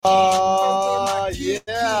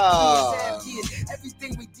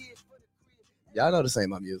Y'all know this ain't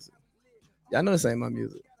my music. Y'all know this ain't my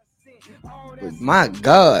music. But my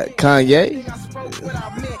God, Kanye.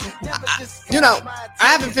 I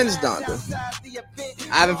haven't finished Donda.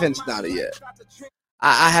 I haven't finished Donda yet.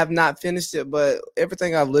 I have not finished it, but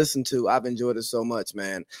everything I've listened to, I've enjoyed it so much,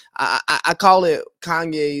 man. I call it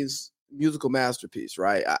Kanye's musical masterpiece,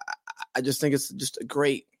 right? I just think it's just a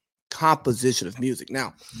great composition of music.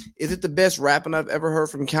 Now, is it the best rapping I've ever heard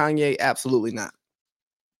from Kanye? Absolutely not.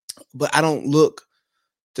 But I don't look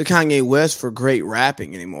to Kanye West for great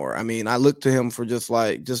rapping anymore. I mean, I look to him for just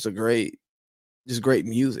great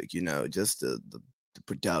music, just the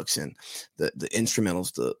production, the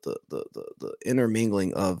instrumentals, the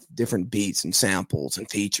intermingling of different beats and samples and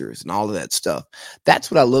features and all of that stuff.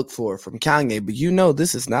 That's what I look for from Kanye. But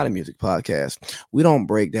this is not a music podcast. We don't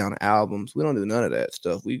break down albums. We don't do none of that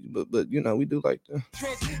stuff. We do like that.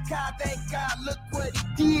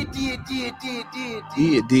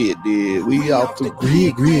 Did. We off the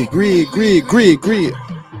grid. We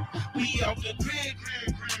off the grid.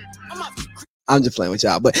 I'm just playing with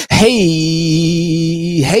y'all, but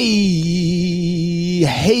hey,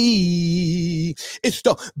 it's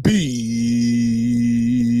the big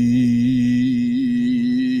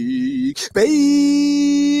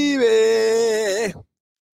baby,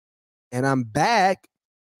 and I'm back,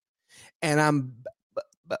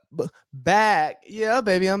 back. Yeah,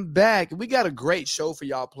 baby, I'm back. We got a great show for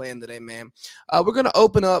y'all playing today, man. We're gonna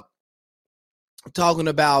open up talking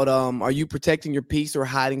about are you protecting your peace or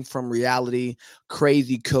hiding from reality?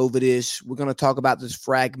 Crazy COVID-ish. We're going to talk about this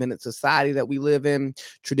fragmented society that we live in.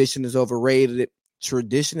 Tradition is overrated.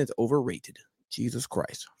 Jesus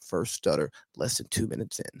Christ. First stutter, less than 2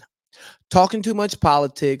 minutes in. Talking too much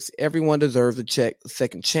politics. Everyone deserves a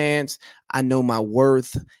second chance. I know my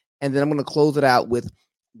worth. And then I'm going to close it out with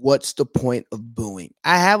what's the point of booing?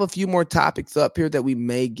 I have a few more topics up here that we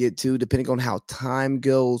may get to depending on how time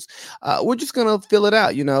goes. We're just going to fill it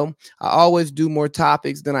out. I always do more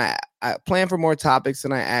topics than I plan for more topics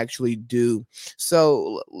than I actually do.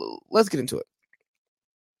 So let's get into it.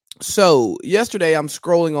 So yesterday I'm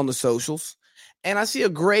scrolling on the socials and I see a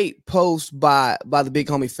great post by the big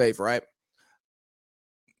homie Faith, right?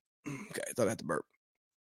 Okay, I thought I had to burp.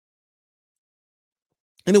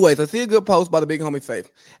 Anyways, I see a good post by the big homie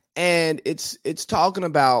Faith, and it's talking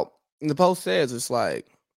about, and the post says, it's like,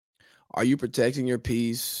 are you protecting your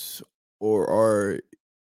peace or are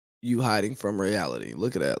you hiding from reality?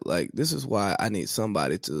 Look at that. Like, this is why I need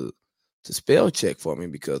somebody to spell check for me,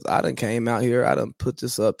 because I done came out here, I done put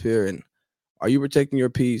this up here, and are you protecting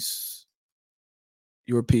your peace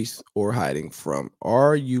or hiding from?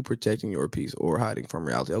 Are you protecting your peace or hiding from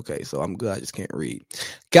reality? Okay, so I'm good. I just can't read.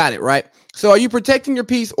 Got it, right? So are you protecting your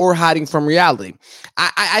peace or hiding from reality?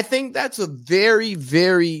 I think that's a very,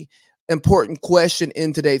 very important question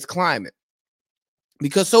in today's climate,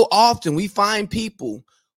 because so often we find people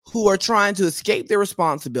who are trying to escape their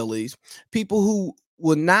responsibilities, people who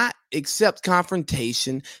will not accept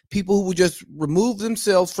confrontation, people who will just remove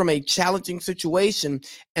themselves from a challenging situation,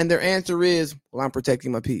 and their answer is, well, I'm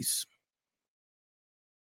protecting my peace.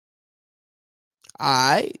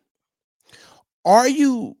 Are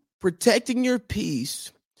you protecting your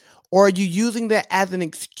peace, or are you using that as an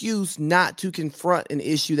excuse not to confront an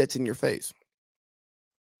issue that's in your face?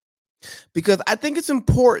 Because I think it's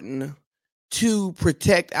important to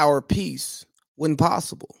protect our peace when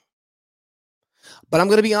possible. But I'm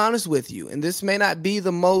going to be honest with you, and this may not be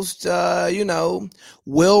the most,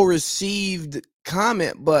 well-received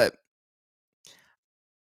comment, but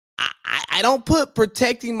I don't put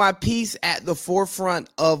protecting my peace at the forefront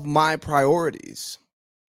of my priorities.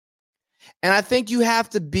 And I think you have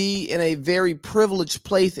to be in a very privileged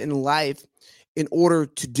place in life in order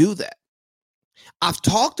to do that. I've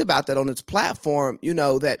talked about that on this platform,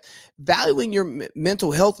 that valuing your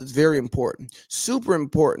mental health is very important, super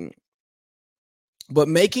important. But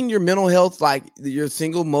making your mental health like your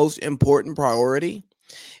single most important priority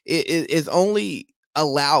is only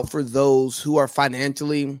allowed for those who are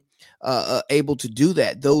financially able to do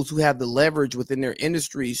that, those who have the leverage within their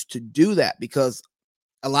industries to do that, because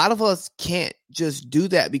a lot of us can't just do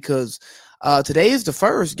that, because today is the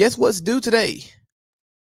first. Guess what's due today?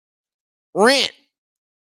 Rent.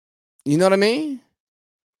 You know what I mean?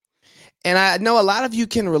 And I know a lot of you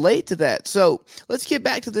can relate to that. So let's get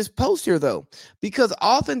back to this post here, though, because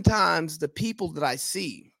oftentimes the people that I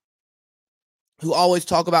see who always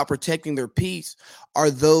talk about protecting their peace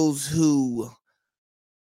are those who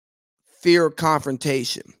fear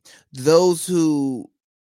confrontation, those who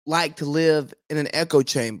like to live in an echo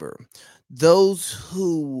chamber, those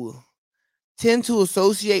who tend to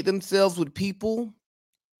associate themselves with people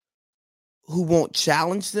who won't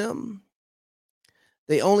challenge them,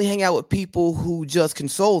 They only hang out with people who just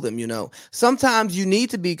console them, you know. Sometimes you need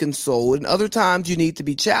to be consoled, and other times you need to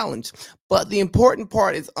be challenged. But the important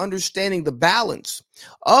part is understanding the balance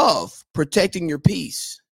of protecting your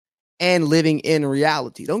peace and living in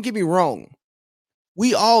reality. Don't get me wrong.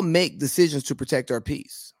 We all make decisions to protect our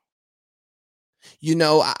peace. You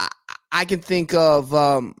know, I can think of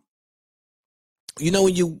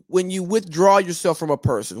when you withdraw yourself from a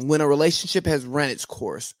person, when a relationship has run its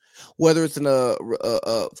course, whether it's in a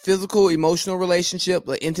physical, emotional relationship,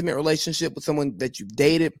 an intimate relationship with someone that you've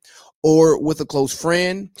dated, or with a close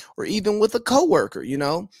friend, or even with a coworker, you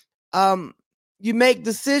make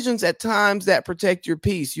decisions at times that protect your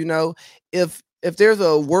peace. If there's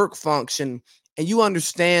a work function and you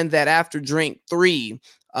understand that after drink 3,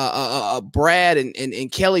 Brad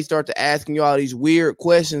and Kelly start to asking you all these weird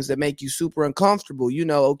questions that make you super uncomfortable,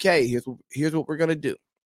 okay, here's what we're going to do.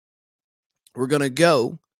 We're going to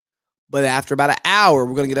go, but after about an hour,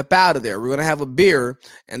 we're going to get up out of there. We're going to have a beer,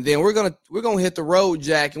 and then we're going to hit the road,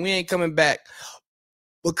 Jack, and we ain't coming back.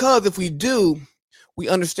 Because if we do, we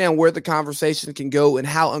understand where the conversation can go and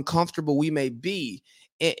how uncomfortable we may be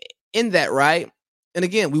in that, right? And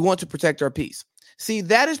again, we want to protect our peace. See,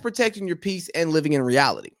 that is protecting your peace and living in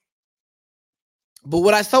reality. But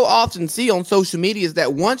what I so often see on social media is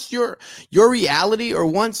that once your reality, or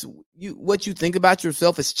once what you think about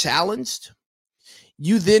yourself is challenged,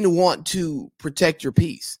 you then want to protect your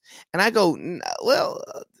peace. And I go, well,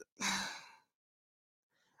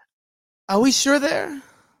 are we sure there?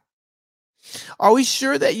 Are we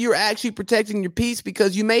sure that you're actually protecting your peace?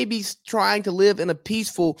 Because you may be trying to live in a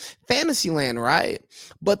peaceful fantasy land, right?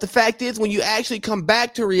 But the fact is, when you actually come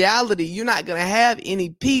back to reality, you're not going to have any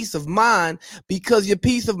peace of mind, because your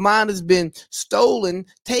peace of mind has been stolen,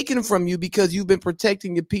 taken from you, because you've been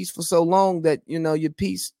protecting your peace for so long that, your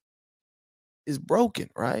peace is broken,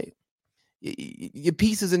 right? Your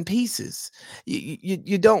peace is in pieces.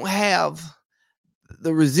 You don't have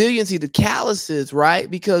the resiliency, the calluses, right?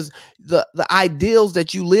 Because the ideals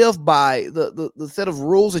that you live by, the set of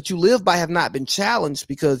rules that you live by have not been challenged,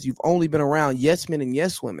 because you've only been around yes men and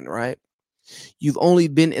yes women, right? You've only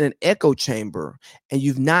been in an echo chamber, and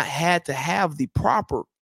you've not had to have the proper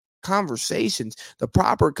conversations, the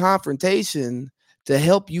proper confrontation to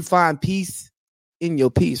help you find peace in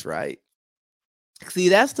your peace, right? See,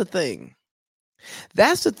 that's the thing.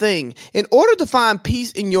 That's the thing. In order to find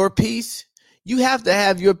peace in your peace, you have to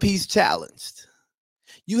have your peace challenged.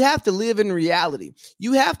 You have to live in reality.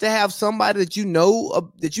 You have to have somebody that you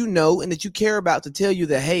know and that you care about to tell you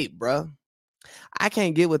that, hey, bro, I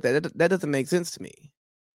can't get with that. That doesn't make sense to me.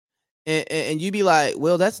 And you be like,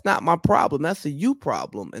 well, that's not my problem. That's a you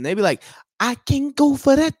problem. And they be like, I can't go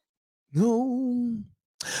for that. No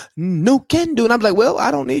can do. And I'm like, well,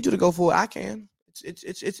 I don't need you to go for it. I can.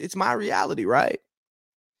 It's my reality, right?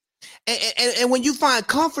 And when you find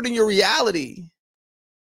comfort in your reality,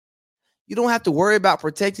 you don't have to worry about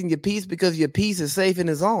protecting your peace, because your peace is safe in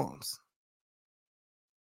his arms.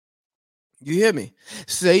 You hear me?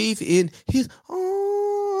 Safe in his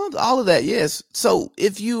arms. All of that, yes. So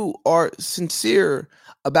if you are sincere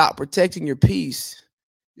about protecting your peace,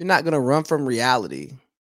 you're not going to run from reality.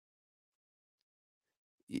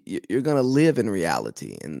 You're going to live in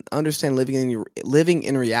reality, and understand living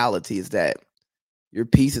in reality is that your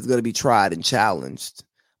peace is going to be tried and challenged,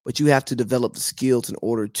 but you have to develop the skills in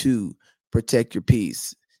order to protect your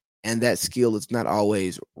peace. And that skill is not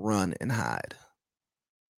always run and hide.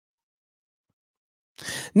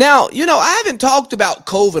 Now, I haven't talked about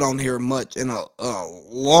COVID on here much in a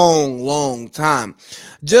long, long time,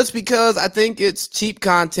 just because I think it's cheap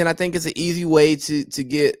content. I think it's an easy way to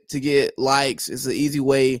get likes. It's an easy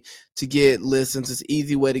way to get listens. It's an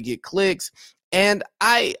easy way to get clicks. And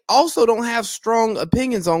I also don't have strong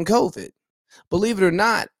opinions on COVID. Believe it or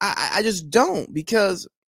not, I just don't, because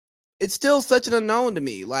it's still such an unknown to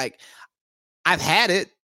me. Like, I've had it.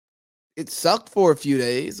 It sucked for a few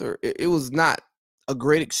days, or it was not a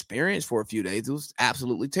great experience for a few days. It was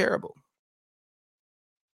absolutely terrible.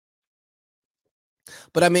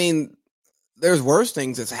 But I mean, there's worse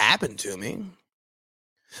things that's happened to me.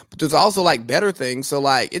 But there's also like better things. So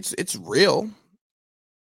like it's real.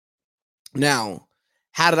 Now,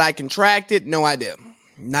 how did I contract it? No idea.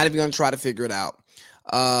 Not even going to try to figure it out.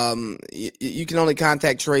 You can only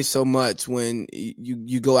contact trace so much when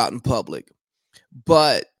you go out in public.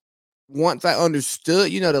 But once I understood,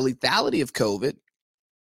 the lethality of COVID,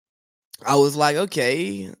 I was like,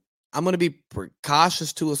 okay, I'm going to be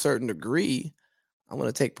precautious to a certain degree. I'm going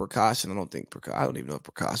to take precaution. I don't even know if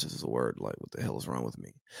precautious is a word. Like, what the hell is wrong with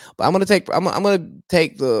me? But I'm going to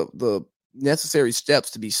take the necessary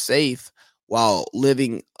steps to be safe while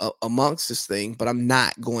living amongst this thing, but I'm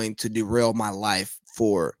not going to derail my life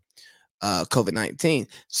for COVID-19.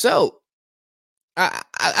 So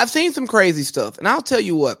I've seen some crazy stuff, and I'll tell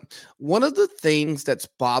you what, one of the things that's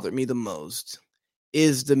bothered me the most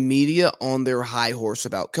is the media on their high horse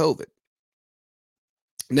about COVID.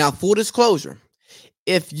 Now, full disclosure,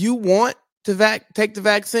 if you want to take the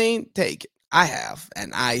vaccine, take it. I have,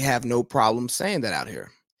 and I have no problem saying that out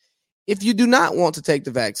here. If you do not want to take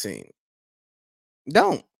the vaccine,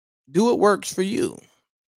 don't. Do what works for you.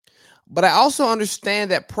 But I also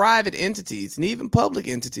understand that private entities and even public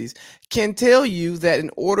entities can tell you that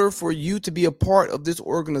in order for you to be a part of this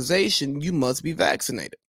organization, you must be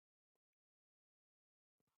vaccinated.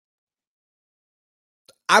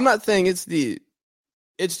 I'm not saying it's the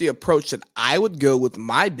approach that I would go with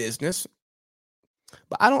my business,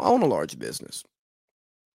 but I don't own a large business.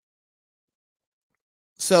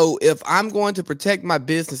 So if I'm going to protect my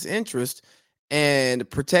business interest, and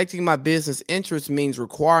protecting my business interest means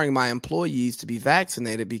requiring my employees to be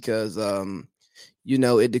vaccinated because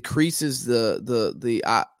it decreases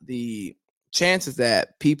the chances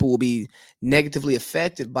that people will be negatively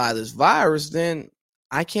affected by this virus, then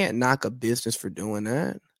I can't knock a business for doing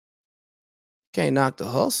that. Can't knock the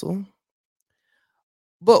hustle.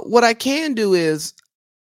 But what I can do is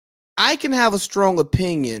I can have a strong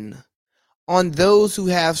opinion on those who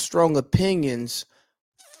have strong opinions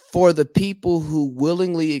for the people who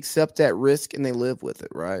willingly accept that risk and they live with it,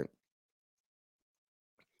 right?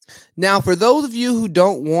 Now, for those of you who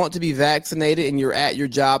don't want to be vaccinated and you're at your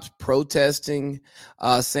jobs protesting,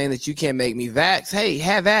 saying that you can't make me vax, hey,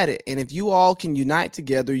 have at it. And if you all can unite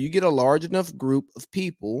together, you get a large enough group of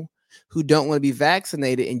people who don't want to be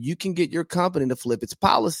vaccinated and you can get your company to flip its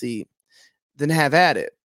policy, then have at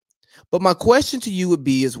it. But my question to you would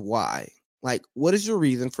be is why? Like, what is your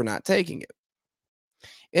reason for not taking it?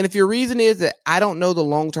 And if your reason is that I don't know the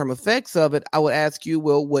long-term effects of it, I would ask you,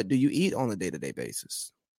 well, what do you eat on a day-to-day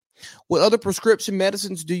basis? What other prescription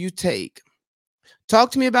medicines do you take? Talk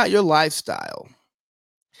to me about your lifestyle.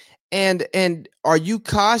 And are you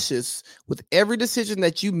cautious with every decision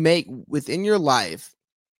that you make within your life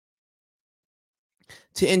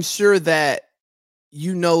to ensure that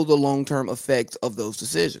you know the long-term effects of those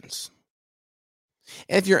decisions?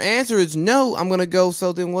 And if your answer is no, I'm going to go,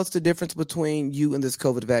 so then what's the difference between you and this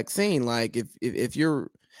COVID vaccine? Like if you're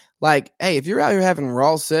like, hey, if you're out here having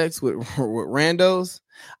raw sex with randos,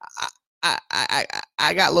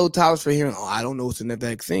 I got low tolerance for hearing, oh, I don't know what's in that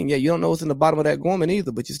vaccine. Yeah, you don't know what's in the bottom of that woman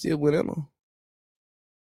either, but you still went in them.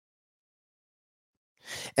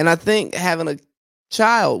 And I think having a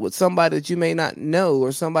child with somebody that you may not know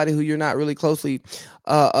or somebody who you're not really closely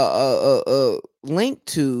linked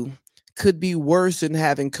to could be worse than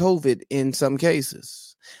having COVID in some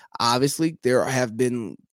cases. Obviously, there have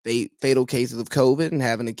been fatal cases of COVID, and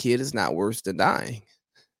having a kid is not worse than dying.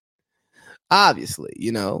 Obviously,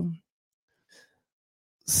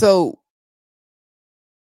 So,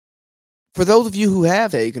 for those of you who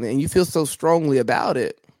have taken it and you feel so strongly about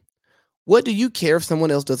it, what do you care if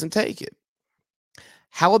someone else doesn't take it?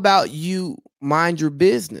 How about you mind your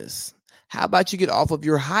business? How about you get off of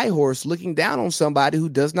your high horse looking down on somebody who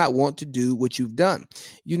does not want to do what you've done?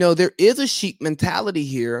 There is a sheep mentality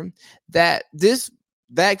here that this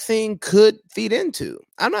vaccine could feed into.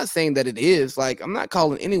 I'm not saying that it is. Like, I'm not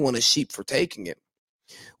calling anyone a sheep for taking it.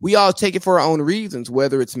 We all take it for our own reasons,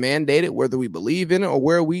 whether it's mandated, whether we believe in it, or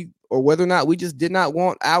whether or not we just did not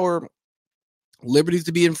want our liberties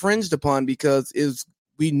to be infringed upon because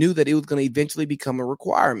we knew that it was going to eventually become a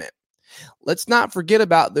requirement. Let's not forget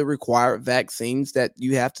about the required vaccines that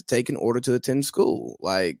you have to take in order to attend school.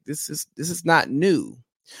 Like, this is not new,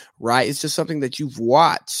 right? It's just something that you've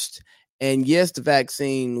watched. And yes, the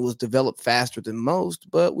vaccine was developed faster than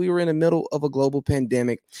most, but we were in the middle of a global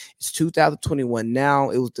pandemic. It's 2021 now.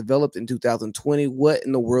 It was developed in 2020. What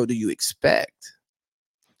in the world do you expect?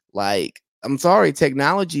 Like, I'm sorry,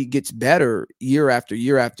 technology gets better year after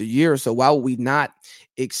year after year. So why would we not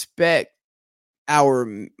expect our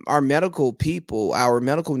medical people, our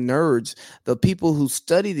medical nerds, the people who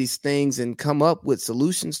study these things and come up with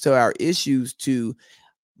solutions to our issues to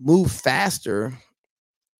move faster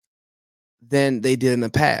than they did in the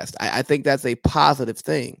past? I think that's a positive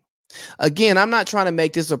thing. Again, I'm not trying to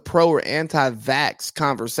make this a pro or anti-vax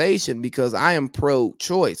conversation because I am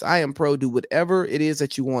pro-choice. I am pro do whatever it is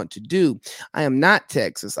that you want to do. I am not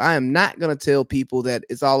Texas. I am not going to tell people that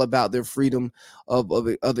it's all about their freedom of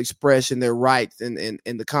expression, their rights, and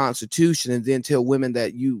the Constitution, and then tell women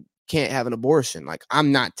that you can't have an abortion. Like,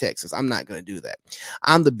 I'm not Texas. I'm not going to do that.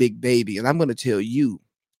 I'm the big baby, and I'm going to tell you,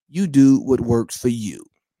 you do what works for you.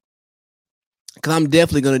 because I'm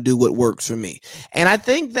definitely going to do what works for me. And I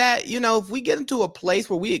think that, if we get into a place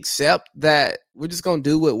where we accept that we're just going to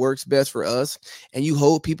do what works best for us, and you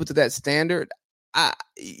hold people to that standard,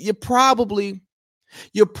 you probably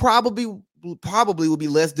will be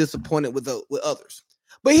less disappointed with others.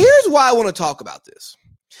 But here's why I want to talk about this.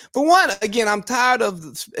 For one, again, I'm tired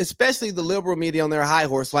of especially the liberal media on their high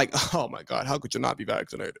horse, like, oh my God, how could you not be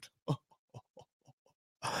vaccinated?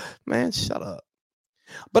 Man, shut up.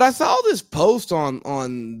 But I saw this post on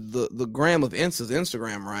the gram of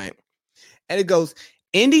Instagram, right? And it goes,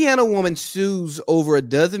 Indiana woman sues over a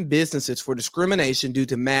dozen businesses for discrimination due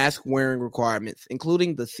to mask wearing requirements,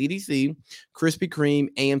 including the CDC, Krispy Kreme,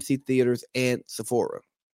 AMC Theaters, and Sephora.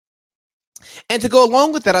 And to go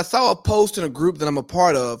along with that, I saw a post in a group that I'm a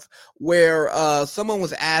part of where someone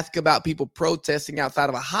was asked about people protesting outside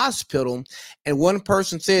of a hospital. And one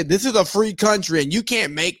person said, this is a free country and you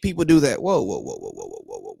can't make people do that. Whoa.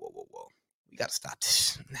 We got to stop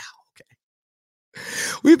this now. Okay.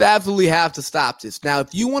 We absolutely have to stop this. Now,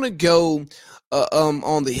 if you want to go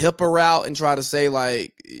on the HIPAA route and try to say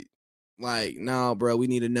like, no, bro, we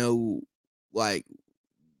need to know, like,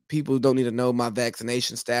 people don't need to know my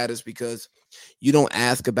vaccination status because you don't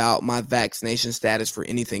ask about my vaccination status for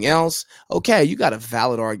anything else. Okay, you got a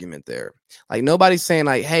valid argument there. Like, nobody's saying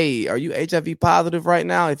like, hey, are you HIV positive right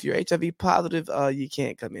now? If you're HIV positive, you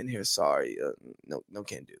can't come in here. Sorry. No,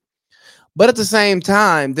 can't do. But at the same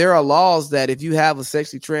time, there are laws that if you have a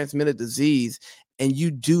sexually transmitted disease and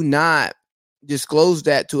you do not disclose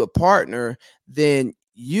that to a partner, then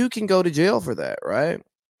you can go to jail for that, right?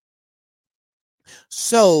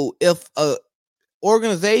 So if a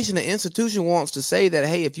organization, an institution wants to say that,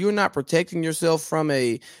 hey, if you're not protecting yourself from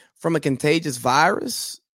a contagious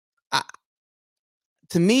virus,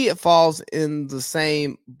 to me, it falls in the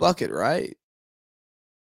same bucket, right?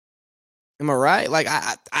 Am I right? Like,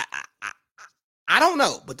 I don't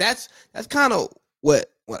know, but that's kind of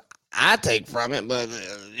what I take from it. But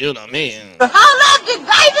you know me.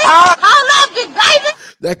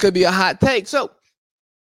 That could be a hot take. So,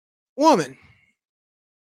 woman.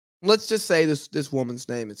 Let's just say this woman's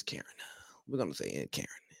name is Karen. We're going to say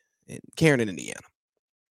Karen in Indiana.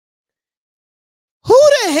 Who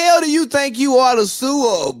the hell do you think you are to sue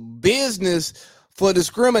a business for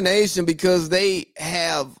discrimination because they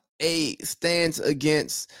have a stance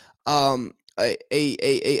against a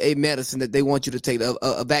medicine that they want you to take,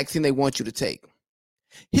 a vaccine they want you to take?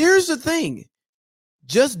 Here's the thing.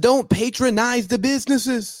 Just don't patronize the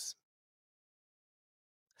businesses.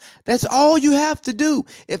 That's all you have to do.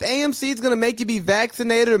 If AMC is going to make you be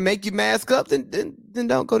vaccinated or make you mask up, then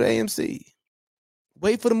don't go to AMC.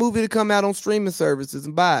 Wait for the movie to come out on streaming services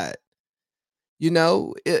and buy it.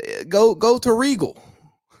 Go to Regal.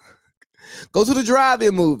 Go to the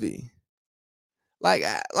drive-in movie. Like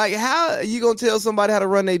how are you going to tell somebody how to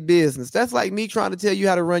run their business? That's like me trying to tell you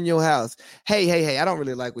how to run your house. Hey, I don't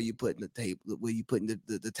really like where you putting the table, where you putting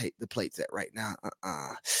the plates at right now.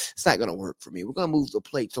 It's not going to work for me. We're going to move the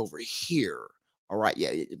plates over here. All right.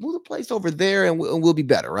 Yeah. Move the plates over there and we'll be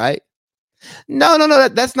better. Right. No.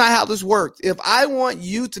 That's not how this works. If I want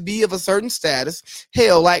you to be of a certain status,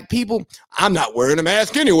 hell, like people, I'm not wearing a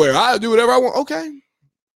mask anywhere. I'll do whatever I want. Okay.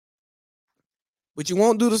 But you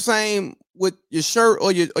won't do the same with your shirt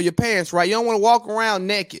or your pants, right? You don't want to walk around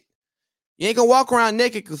naked. You ain't gonna walk around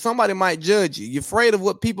naked because somebody might judge you. You're afraid of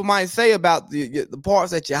what people might say about the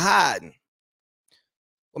parts that you're hiding.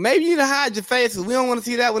 Well, maybe you need to hide your face because we don't want to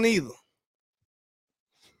see that one either.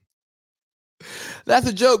 That's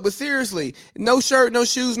a joke, but seriously, no shirt, no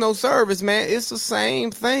shoes, no service, man. It's the same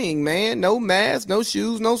thing, man. No mask, no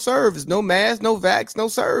shoes, no service. No mask, no vax, no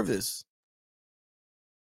service.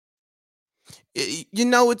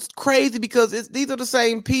 It's crazy because these are the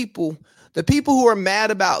same people, the people who are mad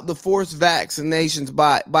about the forced vaccinations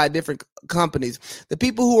by different companies, the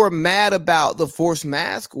people who are mad about the forced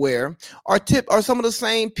mask wear are some of the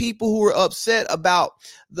same people who were upset about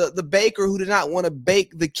the baker who did not want to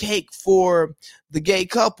bake the cake for the gay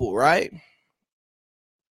couple, right?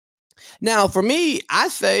 Now, for me, I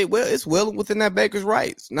say, well, it's well within that baker's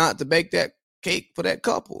rights not to bake that cake for that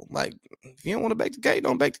couple. Like, if you don't want to bake the cake,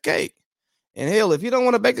 don't bake the cake. And hell, if you don't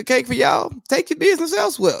want to bake a cake for y'all, take your business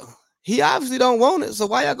elsewhere. He obviously don't want it, so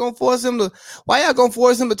why y'all gonna force him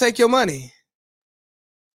to take your money?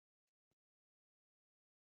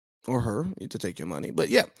 Or her to take your money. But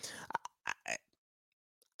yeah,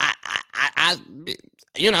 I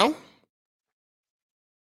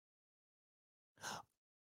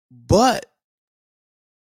But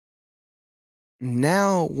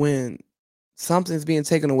now when something's being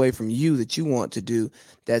taken away from you that you want to do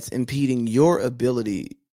that's impeding your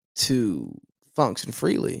ability to function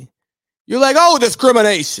freely, You're like, oh,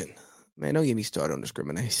 discrimination. Man, don't get me started on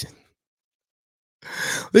discrimination.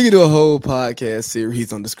 We could do a whole podcast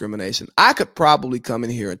series on discrimination. I could probably come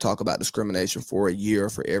in here and talk about discrimination for a year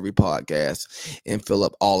for every podcast and fill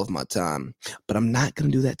up all of my time. But I'm not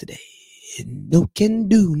going to do that today. No can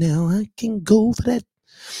do now. I can go for that.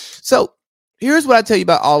 So here's what I tell you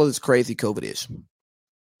about all of this crazy COVID issue.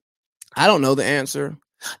 I don't know the answer.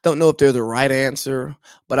 Don't know if there's a right answer,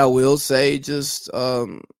 but I will say just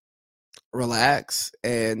relax.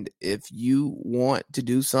 And if you want to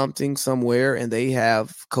do something somewhere and they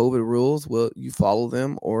have COVID rules, well, you follow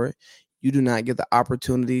them, or you do not get the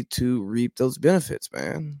opportunity to reap those benefits,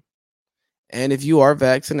 man. And if you are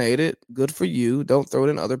vaccinated, good for you. Don't throw it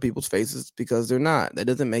in other people's faces because they're not. That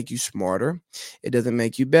doesn't make you smarter. It doesn't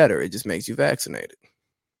make you better. It just makes you vaccinated.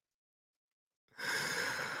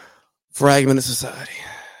 Fragmented society.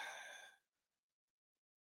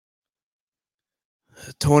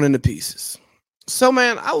 Torn into pieces. So,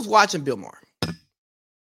 man, I was watching Bill Maher.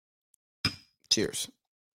 Cheers.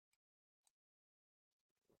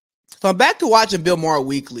 So I'm back to watching Bill Maher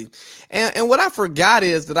weekly. And what I forgot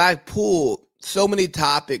is that I pulled so many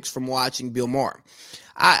topics from watching Bill Maher.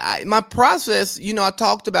 My process, I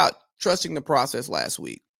talked about trusting the process last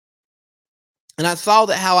week. And I saw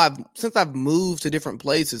that since I've moved to different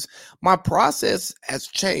places, my process has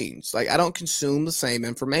changed. Like, I don't consume the same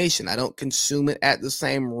information. I don't consume it at the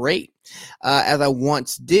same rate as I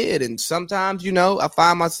once did. And sometimes, I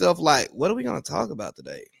find myself like, what are we going to talk about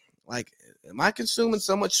today? Like, am I consuming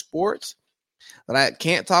so much sports that I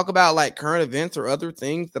can't talk about like current events or other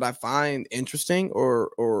things that I find interesting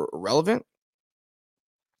or relevant?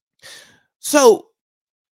 So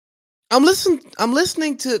I'm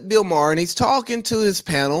listening to Bill Maher, and he's talking to his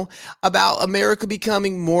panel about America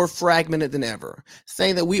becoming more fragmented than ever,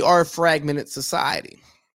 saying that we are a fragmented society.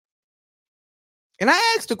 And I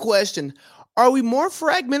asked the question, are we more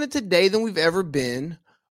fragmented today than we've ever been,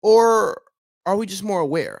 or are we just more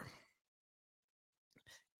aware?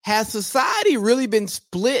 Has society really been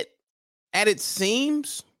split at its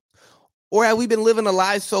seams? Or have we been living a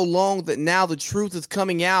lie so long that now the truth is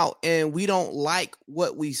coming out and we don't like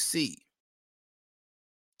what we see?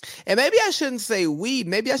 And maybe I shouldn't say we,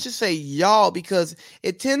 maybe I should say y'all, because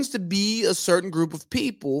it tends to be a certain group of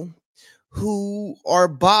people who are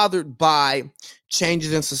bothered by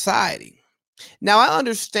changes in society. Now, I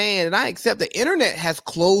understand and I accept the internet has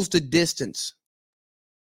closed the distance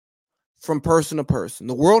from person to person.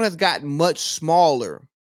 The world has gotten much smaller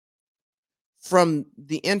from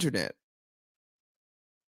the internet.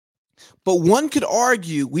 But one could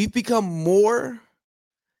argue we've become more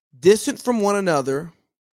distant from one another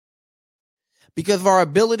because of our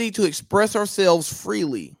ability to express ourselves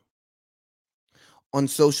freely on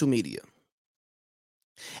social media.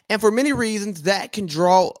 And for many reasons, that can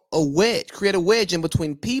create a wedge in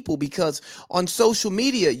between people, because on social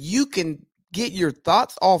media, you can get your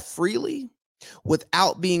thoughts off freely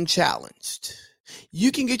without being challenged.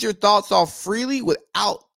 You can get your thoughts off freely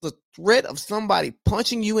without the threat of somebody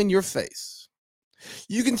punching you in your face.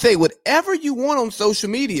 You can say whatever you want on social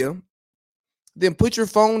media, then put your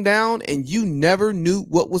phone down and you never knew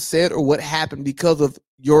what was said or what happened because of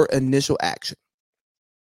your initial action.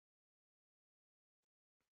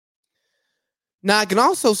 Now, I can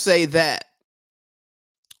also say that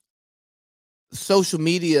social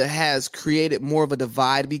media has created more of a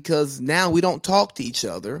divide because now we don't talk to each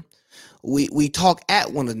other. We talk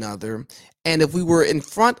at one another. And if we were in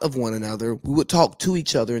front of one another, we would talk to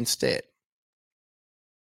each other instead.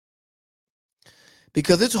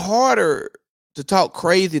 Because it's harder to talk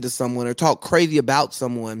crazy to someone or talk crazy about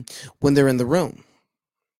someone when they're in the room.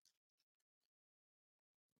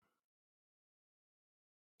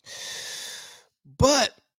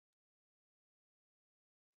 But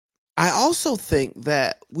I also think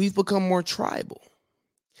that we've become more tribal.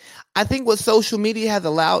 I think what social media has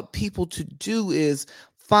allowed people to do is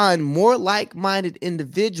find more like-minded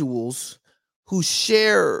individuals who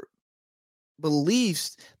share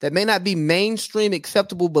beliefs that may not be mainstream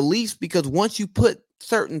acceptable beliefs, because once you put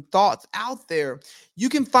certain thoughts out there, you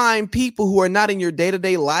can find people who are not in your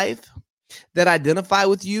day-to-day life that identify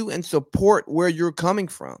with you and support where you're coming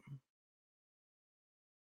from.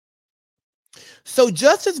 So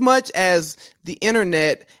just as much as the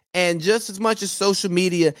internet and just as much as social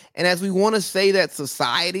media, and as we want to say that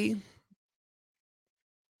society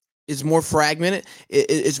is more fragmented,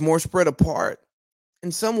 it's more spread apart,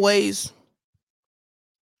 in some ways,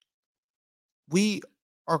 we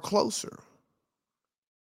are closer.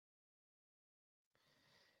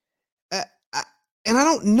 And I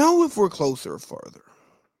don't know if we're closer or further.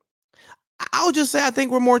 I'll just say I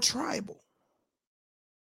think we're more tribal.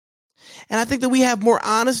 And I think that we have more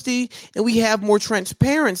honesty and we have more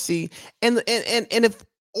transparency. And if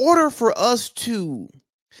order for us to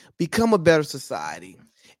become a better society,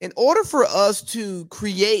 in order for us to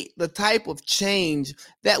create the type of change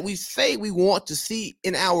that we say we want to see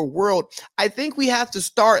in our world, I think we have to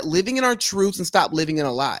start living in our truths and stop living in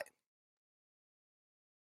a lie.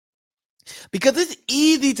 Because it's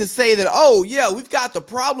easy to say that, oh, yeah, we've got the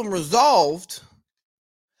problem resolved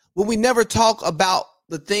when we never talk about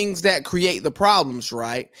the things that create the problems,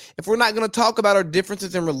 right? If we're not going to talk about our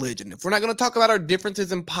differences in religion, if we're not going to talk about our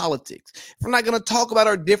differences in politics, if we're not going to talk about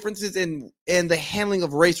our differences in the handling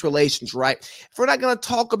of race relations, right? If we're not going to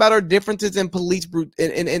talk about our differences in police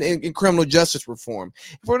in criminal justice reform,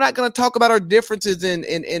 if we're not going to talk about our differences in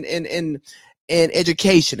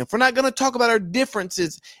education, if we're not going to talk about our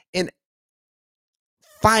differences in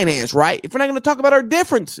finance, right? If we're not going to talk about our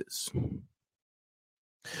differences,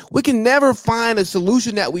 we can never find a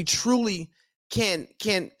solution that we truly can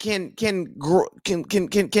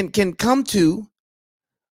come to,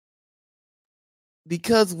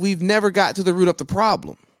 because we've never got to the root of the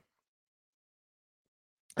problem.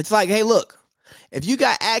 It's like, hey, look, if you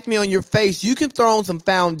got acne on your face, you can throw on some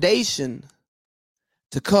foundation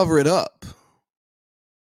to cover it up.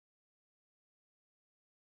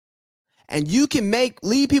 And you can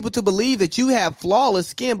lead people to believe that you have flawless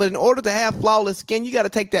skin. But in order to have flawless skin, you got to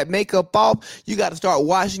take that makeup off. You got to start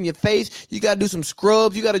washing your face. You got to do some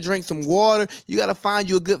scrubs. You got to drink some water. You got to find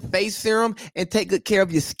you a good face serum and take good care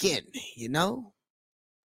of your skin, you know?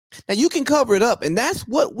 Now, you can cover it up. And that's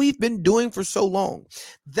what we've been doing for so long.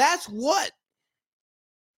 That's what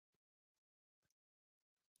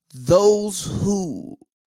those who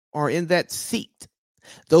are in that seat,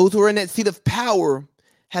 those who are in that seat of power,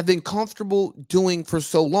 have been comfortable doing for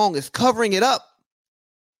so long, is covering it up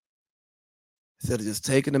instead of just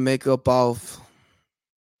taking the makeup off,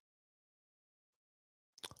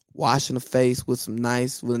 washing the face with a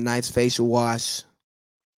nice facial wash,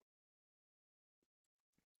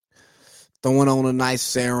 throwing on a nice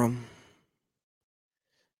serum,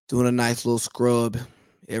 doing a nice little scrub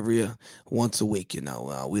once a week. You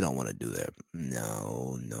know, we don't want to do that.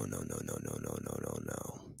 No.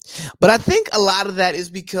 But I think a lot of that is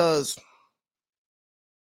because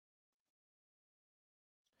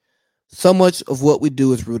so much of what we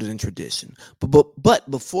do is rooted in tradition. But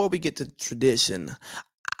before we get to tradition,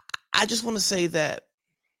 I just want to say that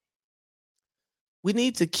we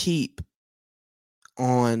need to keep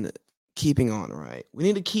on keeping on, right? We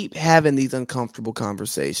need to keep having these uncomfortable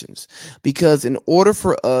conversations, because in order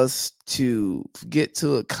for us to get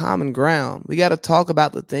to a common ground, we got to talk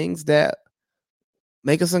about the things that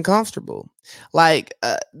make us uncomfortable. Like,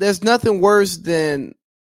 there's nothing worse than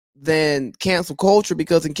cancel culture,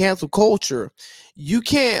 because in cancel culture, you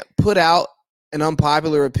can't put out an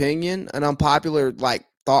unpopular opinion, an unpopular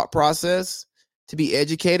thought process to be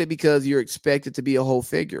educated, because you're expected to be a whole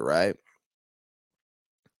figure, right?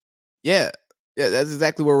 Yeah, that's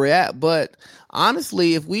exactly where we're at. But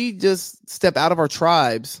honestly, if we just step out of our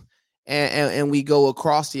tribes and we go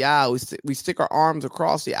across the aisle, we stick our arms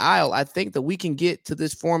across the aisle, I think that we can get to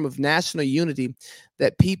this form of national unity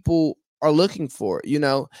that people are looking for. You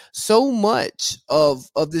know, so much of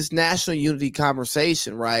this national unity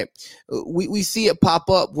conversation, right? We see it pop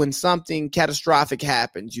up when something catastrophic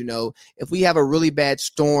happens. You know, if we have a really bad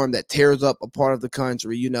storm that tears up a part of the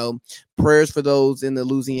country, you know, prayers for those in the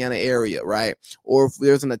Louisiana area, right? Or if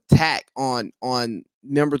there's an attack on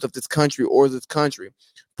members of this country or this country,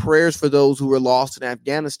 prayers for those who were lost in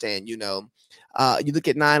Afghanistan. You know, you look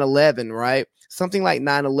at 9/11, right? Something like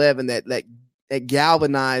 9/11 that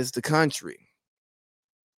galvanized the country.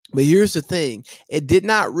 But here's the thing. It did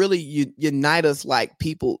not really unite us like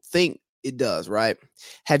people think it does, right?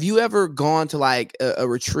 Have you ever gone to a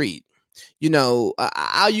retreat? You know,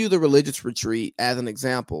 I'll use a religious retreat as an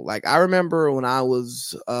example. Like, I remember when I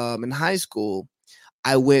was in high school,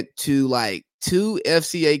 I went to 2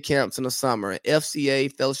 FCA camps in the summer,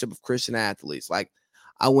 FCA, Fellowship of Christian Athletes. Like,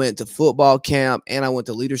 I went to football camp and I went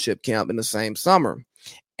to leadership camp in the same summer.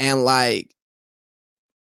 And I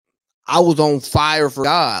was on fire for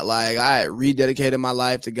God. Like, I rededicated my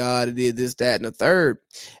life to God. I did this, that, and the third.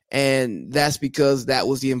 And that's because that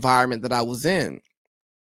was the environment that I was in.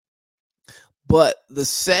 But the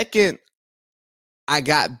second I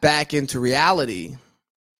got back into reality,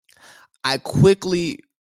 I quickly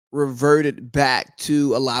reverted back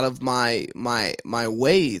to a lot of my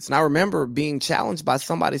ways. And I remember being challenged by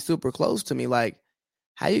somebody super close to me, like,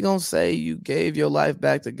 how you gonna say you gave your life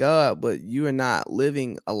back to God, but you are not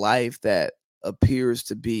living a life that appears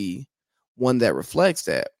to be one that reflects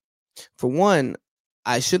that? For one,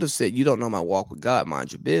 I should have said, you don't know my walk with God,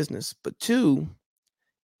 mind your business. But two,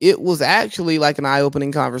 it was actually like an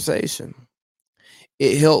eye-opening conversation.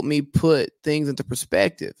 It helped me put things into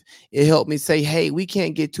perspective. It helped me say, hey, we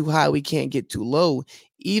can't get too high. We can't get too low.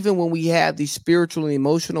 Even when we have these spiritual and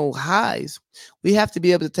emotional highs, we have to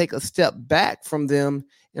be able to take a step back from them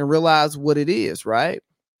and realize what it is, right?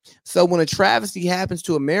 So when a travesty happens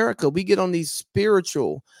to America, we get on these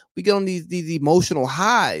spiritual, we get on these emotional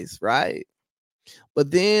highs, right? But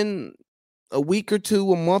then a week or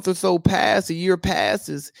two, a month or so pass, a year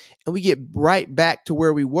passes, and we get right back to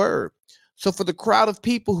where we were. So for the crowd of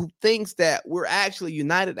people who thinks that we're actually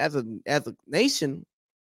united as a nation,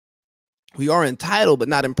 we are entitled, but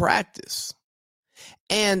not in practice.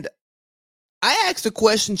 And I asked the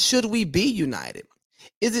question, should we be united?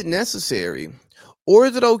 Is it necessary? Or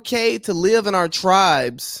is it okay to live in our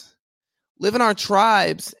tribes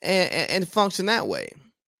and function that way?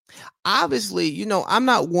 Obviously, you know, I'm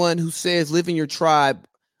not one who says live in your tribe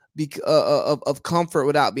of comfort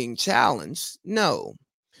without being challenged. No.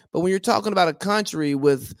 But when you're talking about a country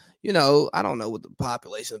with, you know, I don't know what the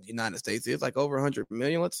population of the United States is, like over 100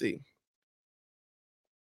 million. Let's see.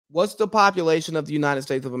 What's the population of the United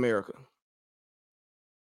States of America?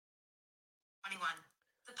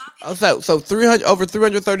 21. So 300 over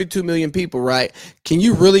 332 million people, right? Can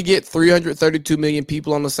you really get 332 million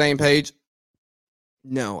people on the same page?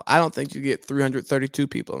 No, I don't think you get 332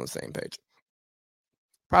 people on the same page.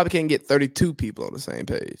 Probably can't get 32 people on the same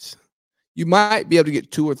page. You might be able to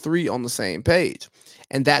get 2 or 3 on the same page,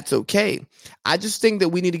 and that's okay. I just think that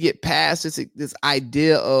we need to get past this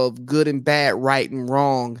idea of good and bad, right and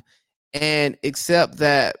wrong, and accept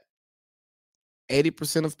that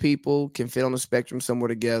 80% of people can fit on the spectrum somewhere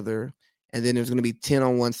together, and then there's going to be 10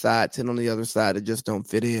 on one side, 10 on the other side that just don't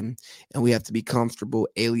fit in, and we have to be comfortable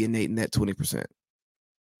alienating that 20%.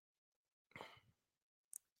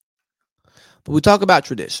 But we talk about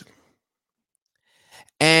tradition.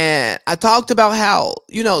 And I talked about how,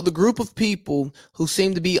 you know, the group of people who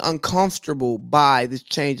seem to be uncomfortable by this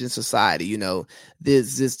change in society, you know,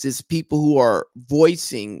 this people who are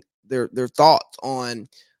voicing their thoughts on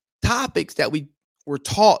topics that we were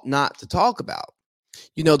taught not to talk about.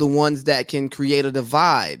 You know, the ones that can create a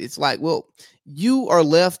divide. It's like, well, you are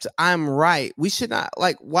left, I'm right. We should not,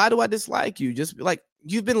 like, why do I dislike you? Just like,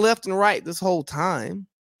 you've been left and right this whole time,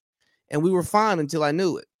 and we were fine until I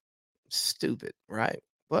knew it. Stupid, right?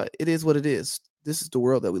 But it is what it is. This is the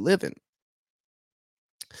world that we live in.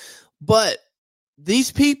 But these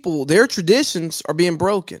people, their traditions are being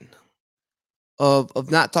broken of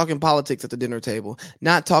not talking politics at the dinner table,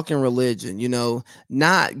 not talking religion, you know,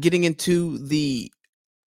 not getting into the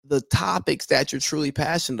topics that you're truly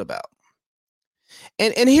passionate about.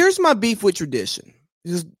 And here's my beef with tradition.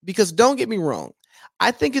 Because don't get me wrong,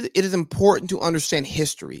 I think it is important to understand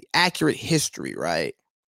history, accurate history, right?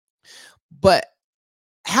 But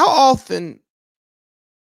how often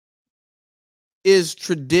is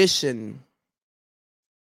tradition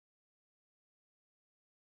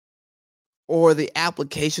or the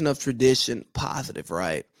application of tradition positive,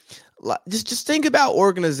 right? Just think about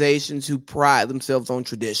organizations who pride themselves on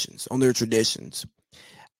traditions, on their traditions.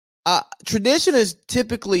 Tradition is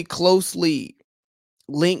typically closely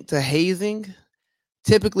linked to hazing,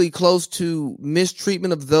 typically close to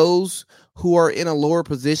mistreatment of those who are in a lower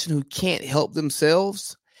position who can't help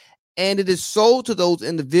themselves. And it is sold to those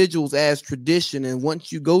individuals as tradition. And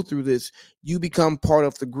once you go through this, you become part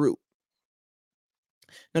of the group.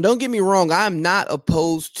 Now, don't get me wrong. I'm not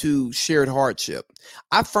opposed to shared hardship.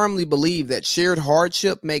 I firmly believe that shared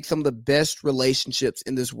hardship makes some of the best relationships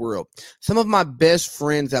in this world. Some of my best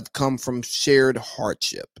friends have come from shared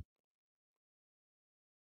hardship.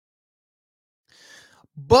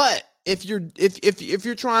 But if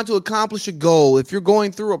you're trying to accomplish a goal, if you're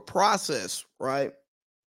going through a process, right?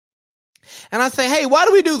 And I say, hey, why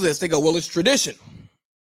do we do this? They go, well, it's tradition.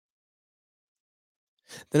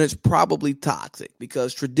 Then it's probably toxic,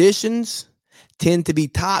 because traditions tend to be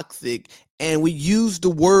toxic, and we use the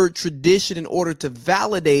word tradition in order to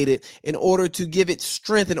validate it, in order to give it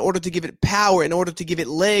strength, in order to give it power, in order to give it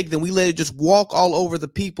legs, and we let it just walk all over the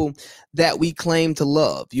people that we claim to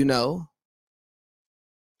love, you know?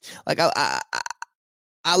 Like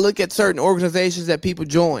I look at certain organizations that people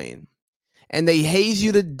join, and they haze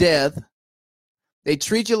you to death. They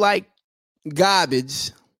treat you like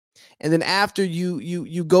garbage. And then after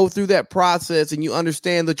you go through that process and you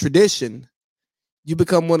understand the tradition, you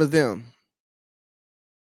become one of them.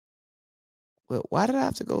 Well, why did I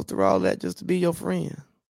have to go through all that just to be your friend?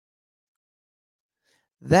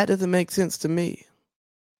 That doesn't make sense to me.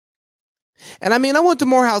 And I mean, I went to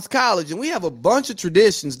Morehouse College, and we have a bunch of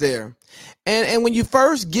traditions there. And when you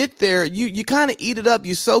first get there, you kind of eat it up.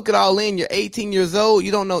 You soak it all in. You're 18 years old.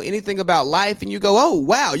 You don't know anything about life. And you go, oh,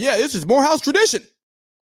 wow, yeah, this is Morehouse tradition.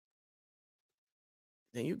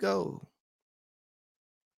 Then you go.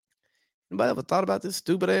 Anybody ever thought about this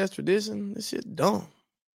stupid ass tradition? This shit dumb.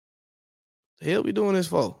 The hell we doing this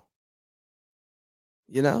for?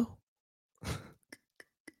 You know?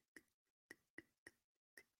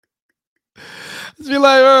 It's be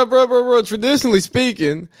like, bro, traditionally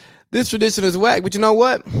speaking, this tradition is whack. But you know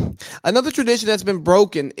what? Another tradition that's been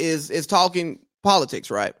broken is talking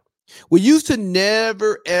politics, right? We used to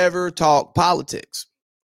never, ever talk politics.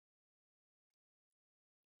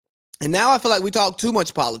 And now I feel like we talk too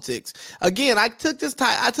much politics. Again, I took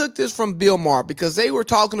this from Bill Maher because they were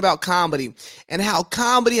talking about comedy and how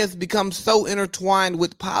comedy has become so intertwined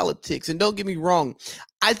with politics. And don't get me wrong,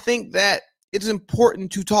 I think that it's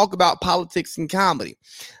important to talk about politics and comedy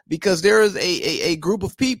because there is a group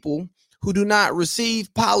of people who do not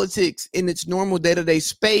receive politics in its normal day-to-day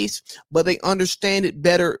space, but they understand it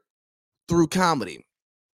better through comedy.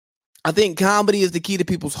 I think comedy is the key to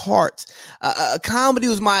people's hearts. Comedy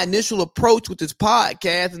was my initial approach with this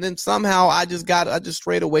podcast, and then somehow I just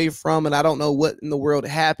strayed away from it. I don't know what in the world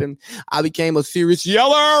happened. I became a serious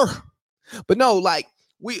yeller. But no, like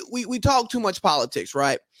we talk too much politics,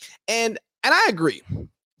 right? And I agree.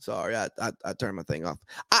 Sorry, I turned my thing off.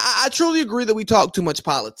 I truly agree that we talk too much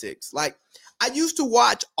politics. Like I used to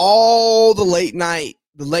watch all the late night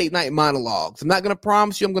monologues. I'm not going to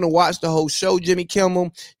promise you I'm going to watch the whole show. Jimmy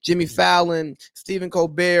Kimmel, Jimmy Fallon, Stephen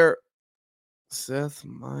Colbert, Seth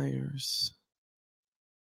Meyers.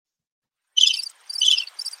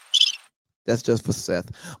 That's just for Seth.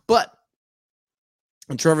 But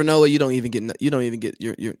and Trevor Noah, you don't even get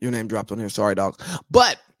your name dropped on here. Sorry, dog.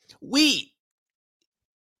 But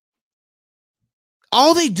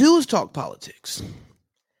all they do is talk politics.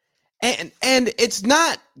 And it's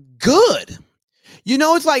not good. You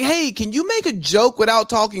know, it's like, hey, can you make a joke without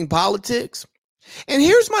talking politics? And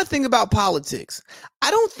here's my thing about politics.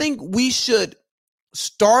 I don't think we should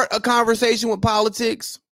start a conversation with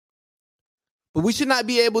politics, but we should not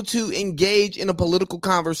be able to engage in a political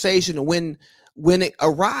conversation when it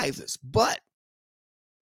arises. But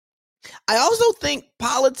I also think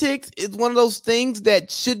politics is one of those things that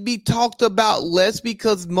should be talked about less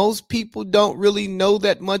because most people don't really know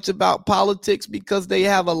that much about politics because they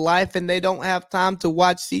have a life and they don't have time to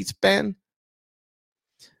watch C-SPAN.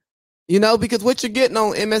 You know, because what you're getting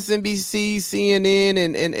on MSNBC, CNN,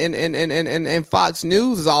 and Fox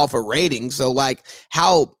News is all for ratings. So, like,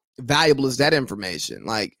 how valuable is that information?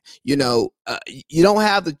 Like, you know, you don't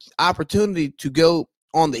have the opportunity to go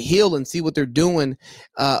on the Hill and see what they're doing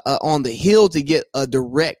on the Hill to get the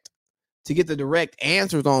direct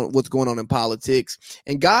answers on what's going on in politics.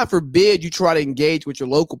 And God forbid you try to engage with your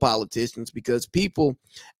local politicians because people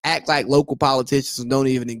act like local politicians don't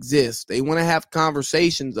even exist. They want to have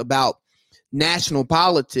conversations about national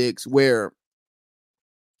politics where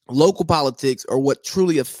local politics are what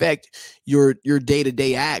truly affect your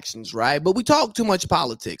day-to-day actions, right? But we talk too much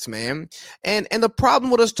politics, man. And the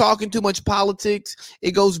problem with us talking too much politics,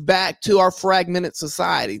 it goes back to our fragmented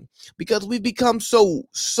society because we've become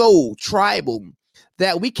so tribal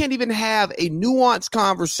that we can't even have a nuanced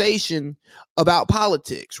conversation about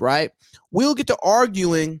politics, right? We'll get to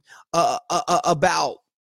arguing about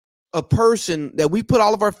a person that we put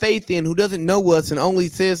all of our faith in who doesn't know us and only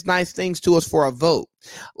says nice things to us for our vote.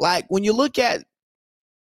 Like when you look at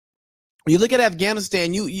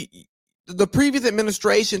Afghanistan, the previous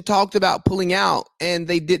administration talked about pulling out and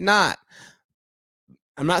they did not.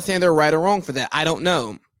 I'm not saying they're right or wrong for that. I don't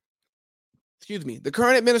know. Excuse me. The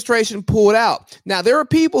current administration pulled out. Now there are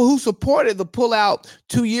people who supported the pullout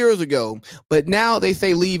 2 years ago, but now they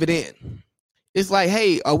say leave it in. It's like,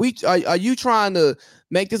 hey, are you trying to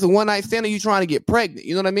make this a one-night stand or are you trying to get pregnant?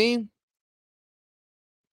 You know what I mean?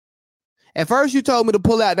 At first you told me to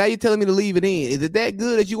pull out. Now you're telling me to leave it in. Is it that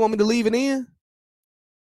good that you want me to leave it in?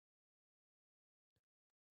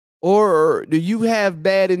 Or do you have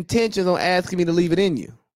bad intentions on asking me to leave it in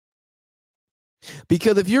you?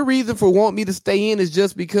 Because if your reason for wanting me to stay in is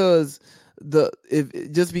just because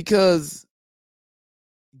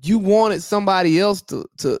you wanted somebody else to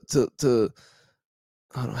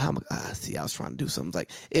I don't know how I see. I was trying to do something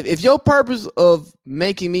like if your purpose of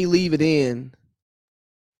making me leave it in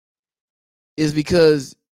is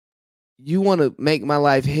because you want to make my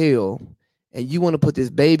life hell and you want to put this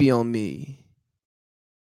baby on me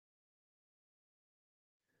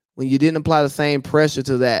when you didn't apply the same pressure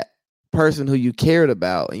to that person who you cared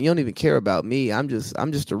about and you don't even care about me. I'm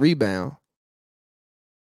just a rebound.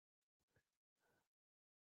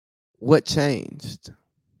 What changed?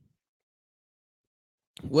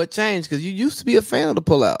 What changed? Because you used to be a fan of the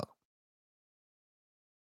pullout.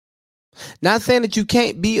 Not saying that you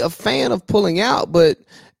can't be a fan of pulling out, but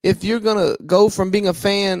if you're gonna go from being a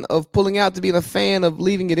fan of pulling out to being a fan of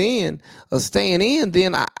leaving it in or staying in,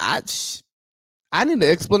 then I need an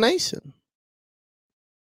explanation.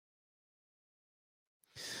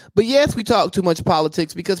 But yes, we talk too much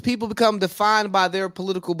politics because people become defined by their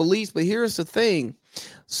political beliefs. But here's the thing.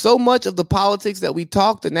 So much of the politics that we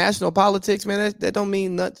talk, the national politics, man, that don't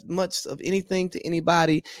mean not much of anything to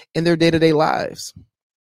anybody in their day-to-day lives.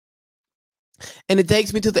 And it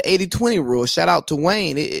takes me to the 80-20 rule. Shout out to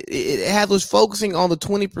Wayne. It has us focusing on the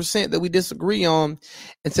 20% that we disagree on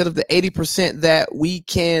instead of the 80% that we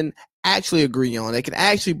can actually agree on. That can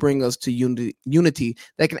actually bring us to unity.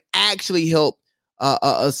 That can actually help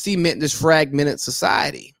cement this fragmented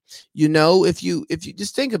society. You know, if you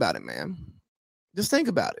just think about it, man. Just think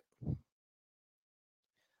about it.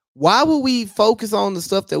 Why would we focus on the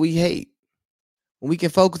stuff that we hate when we can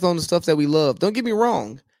focus on the stuff that we love? Don't get me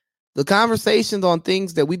wrong. The conversations on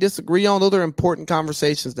things that we disagree on, those are important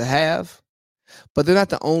conversations to have, but they're not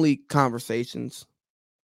the only conversations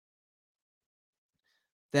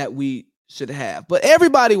that we should have. But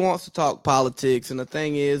everybody wants to talk politics, and the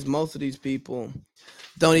thing is, most of these people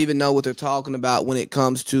don't even know what they're talking about when it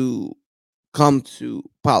comes to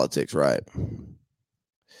politics, right?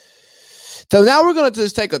 So now we're gonna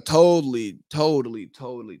just take a totally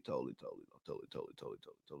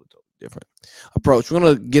different approach. We're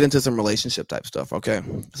gonna get into some relationship type stuff, okay?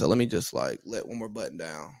 So let me just let one more button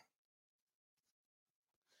down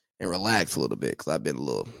and relax a little bit because I've been a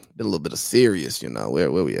little bit of serious, you know.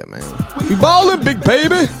 Where we at, man? We balling, big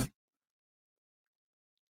baby.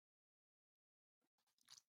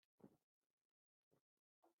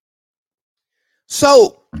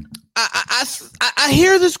 So I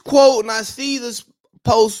hear this quote and I see this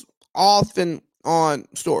post often on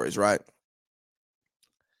stories, right?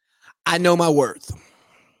 I know my worth.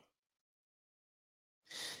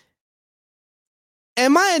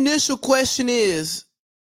 And my initial question is,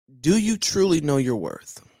 do you truly know your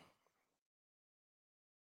worth?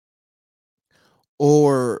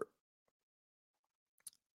 Or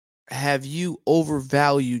have you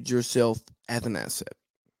overvalued yourself as an asset?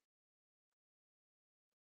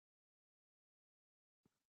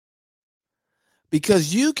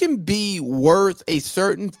 Because you can be worth a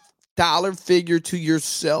certain dollar figure to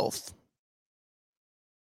yourself,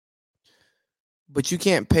 but you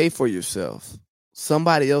can't pay for yourself.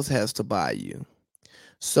 Somebody else has to buy you.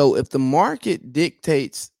 So if the market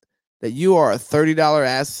dictates that you are a $30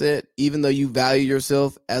 asset, even though you value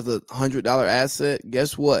yourself as a $100 asset,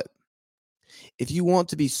 guess what? If you want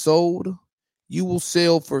to be sold, you will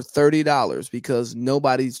sell for $30 because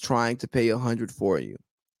nobody's trying to pay $100 for you.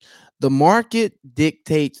 The market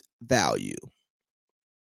dictates value.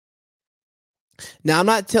 Now, I'm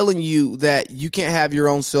not telling you that you can't have your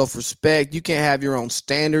own self-respect. You can't have your own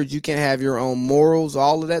standards. You can't have your own morals,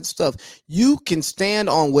 all of that stuff. You can stand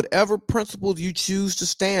on whatever principles you choose to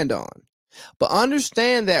stand on. But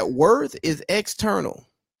understand that worth is external.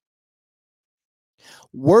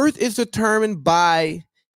 Worth is determined by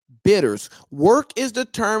bidders. Work is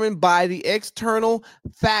determined by the external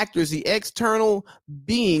factors, the external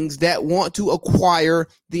beings that want to acquire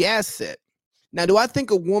the asset. Now, do I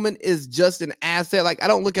think a woman is just an asset? Like, I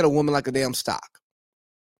don't look at a woman like a damn stock.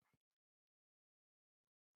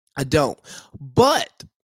 I don't. But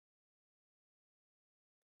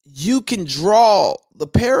you can draw the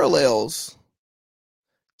parallels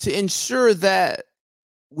to ensure that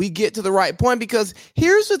we get to the right point, because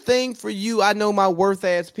here's the thing for you, I know my worth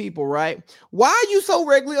ass people, right? Why are you so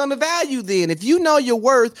regularly undervalued then? If you know your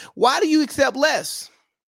worth, why do you accept less?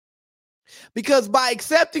 Because by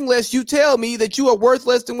accepting less, you tell me that you are worth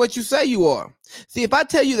less than what you say you are. See, if I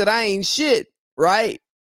tell you that I ain't shit, right?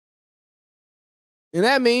 And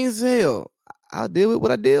that means, hell, I'll deal with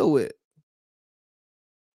what I deal with.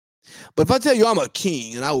 But if I tell you I'm a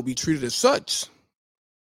king and I will be treated as such,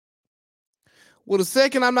 well, the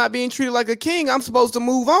second I'm not being treated like a king, I'm supposed to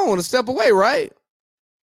move on and step away, right?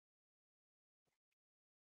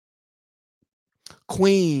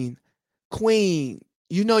 Queen,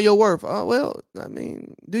 you know your worth. Oh, well, I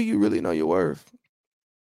mean, do you really know your worth?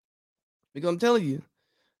 Because I'm telling you,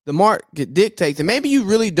 the market dictates, and maybe you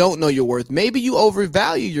really don't know your worth. Maybe you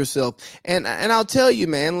overvalue yourself. And I'll tell you,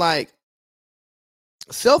 man, like,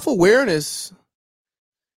 self-awareness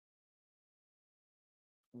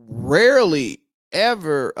rarely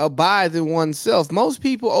ever abide in oneself. Most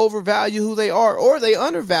people overvalue who they are, or they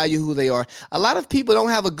undervalue who they are. A lot of people don't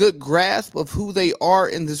have a good grasp of who they are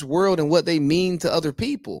in this world and what they mean to other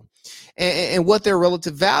people, and what their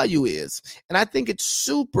relative value is. And I think it's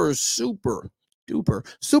super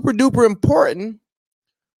duper important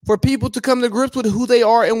for people to come to grips with who they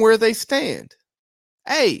are and where they stand.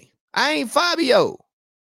 Hey, I ain't Fabio.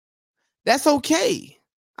 That's okay.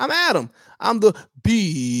 I'm Adam. I'm the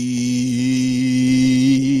baby.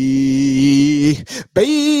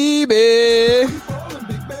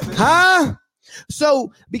 Huh?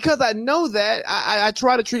 So because I know that, I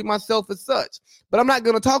try to treat myself as such. But I'm not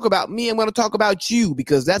going to talk about me. I'm going to talk about you,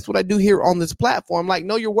 because that's what I do here on this platform. Like,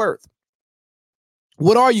 know your worth.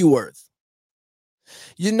 What are you worth?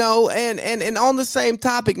 You know, and on the same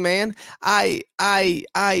topic, man, I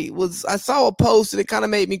saw a post and it kind of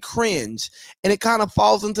made me cringe, and it kind of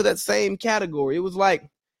falls into that same category. It was like,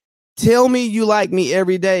 tell me you like me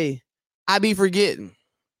every day. I be forgetting.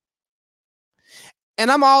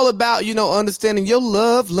 And I'm all about, understanding your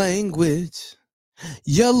love language.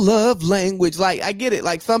 Your love language. Like, I get it.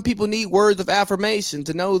 Like, some people need words of affirmation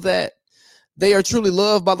to know that they are truly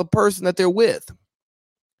loved by the person that they're with.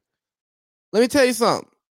 Let me tell you something.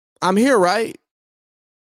 I'm here, right?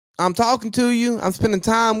 I'm talking to you. I'm spending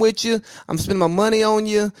time with you. I'm spending my money on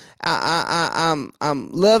you. I'm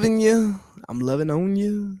loving you. I'm loving on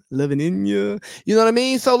you. Loving in you. You know what I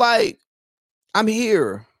mean? So, like, I'm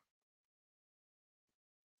here.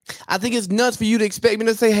 I think it's nuts for you to expect me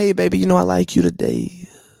to say, hey, baby, I like you today.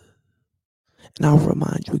 And I'll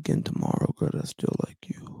remind you again tomorrow, girl, that I still like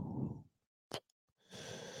you.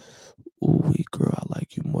 Ooh, girl, I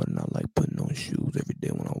like you more than I like putting on shoes every day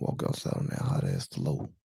when I walk outside on that hot ass slow.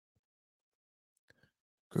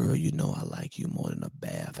 Girl, I like you more than a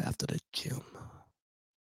bath after the gym.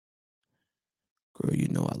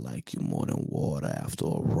 Girl, I like you more than water after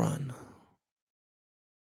a run.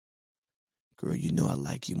 Girl, I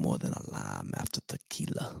like you more than a lime after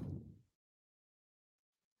tequila.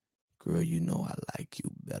 Girl, I like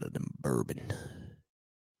you better than bourbon.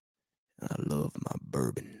 And I love my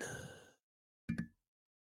bourbon.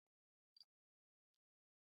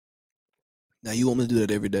 Now, you want me to do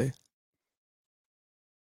that every day?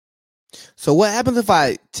 So what happens if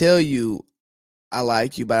I tell you I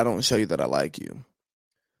like you, but I don't show you that I like you?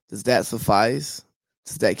 Does that suffice?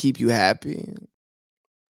 Does that keep you happy?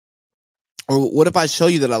 Or what if I show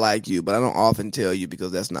you that I like you, but I don't often tell you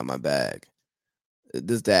because that's not my bag?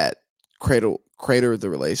 Does that crater the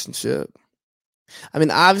relationship? I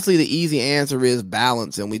mean, obviously the easy answer is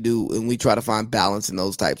balance, and we try to find balance in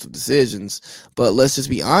those types of decisions. But let's just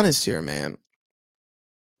be honest here, man.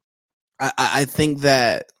 I think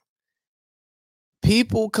that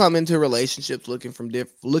people come into relationships looking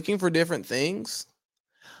for different things,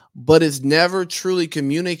 but it's never truly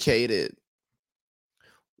communicated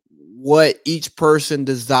what each person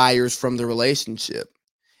desires from the relationship.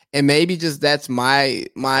 And maybe just that's my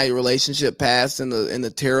relationship past and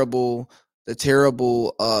the terrible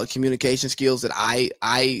communication skills that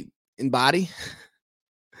I embody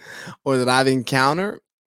or that I've encountered.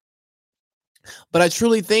 But I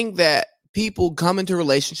truly think that people come into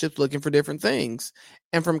relationships looking for different things.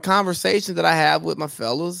 And from conversations that I have with my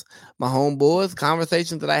fellas, my homeboys,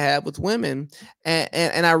 conversations that I have with women,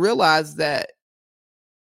 and I realize that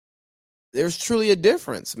there's truly a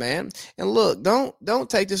difference, man. And look, don't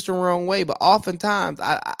take this the wrong way, but oftentimes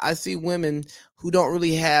I see women who don't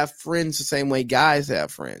really have friends the same way guys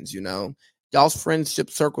have friends, Y'all's friendship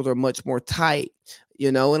circles are much more tight,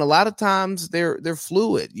 and a lot of times they're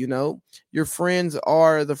fluid, Your friends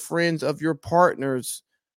are the friends of your partner's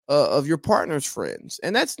friends,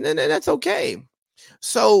 and that's okay.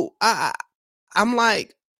 So I'm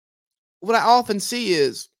like, what I often see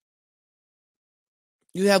is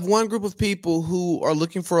you have one group of people who are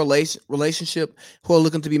looking for a relationship, who are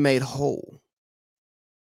looking to be made whole.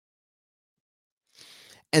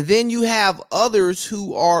 And then you have others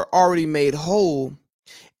who are already made whole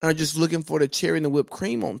and are just looking for the cherry and the whipped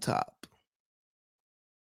cream on top.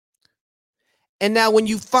 And now when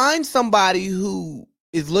you find somebody who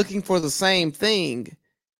is looking for the same thing,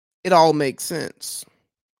 it all makes sense.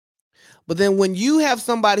 But then when you have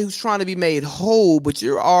somebody who's trying to be made whole, but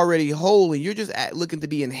you're already whole and you're just looking to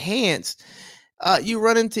be enhanced, you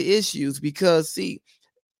run into issues because, see,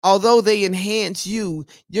 although they enhance you,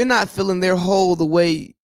 you're not feeling their whole the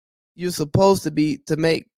way you're supposed to be to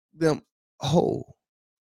make them whole,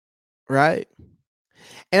 right?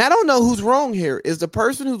 And I don't know who's wrong here. Is the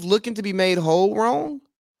person who's looking to be made whole wrong?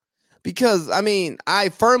 Because, I mean, I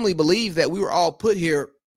firmly believe that we were all put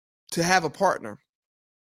here to have a partner.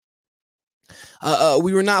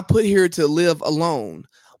 We were not put here to live alone.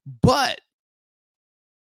 But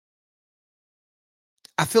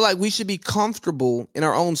I feel like we should be comfortable in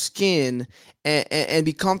our own skin and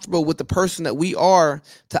be comfortable with the person that we are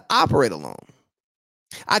to operate alone.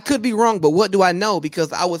 I could be wrong, but what do I know?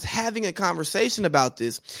 Because I was having a conversation about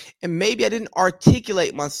this and maybe I didn't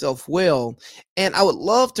articulate myself well. And I would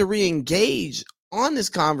love to re-engage on this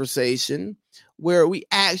conversation where we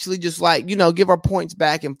actually just give our points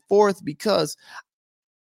back and forth, because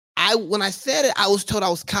when I said it, I was told I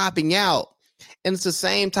was copping out. And it's the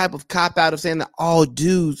same type of cop out of saying that all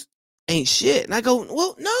dudes ain't shit. And I go,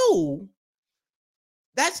 well, no,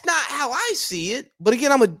 that's not how I see it. But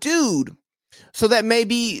again, I'm a dude. So that may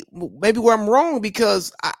be where I'm wrong,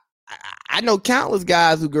 because I know countless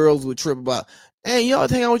guys who girls would trip about, hey, you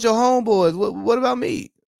always hang out with your homeboys. What about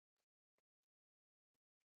me?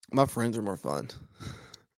 My friends are more fun.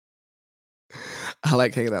 I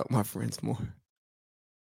like hanging out with my friends more.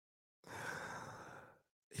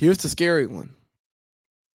 Here's the scary one.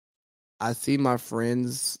 I see my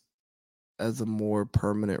friends as a more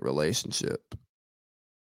permanent relationship.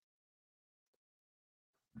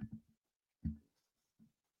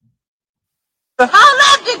 Let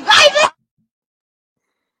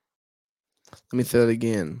me say it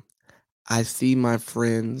again. I see my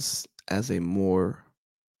friends as a more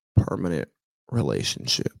permanent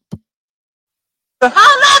relationship. And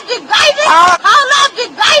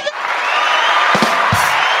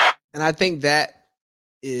I think that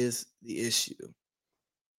is the issue.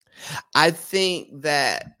 I think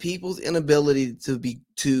that people's inability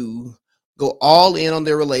to go all in on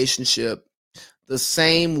their relationship the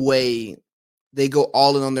same way they go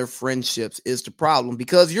all in on their friendships is the problem,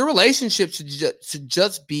 because your relationship should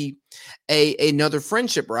just be another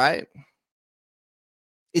friendship, right?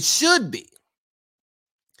 It should be.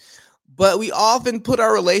 But we often put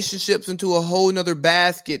our relationships into a whole nother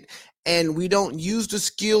basket, and we don't use the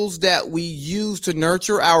skills that we use to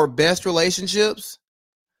nurture our best relationships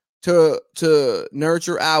to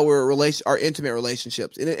nurture our intimate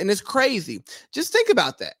relationships. And it's crazy. Just think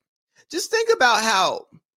about that. Just think about how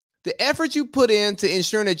the effort you put into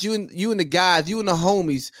ensuring that you and the guys, you and the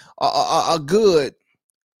homies are good,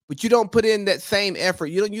 but you don't put in that same effort.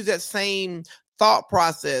 You don't use that same thought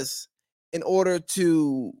process in order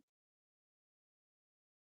to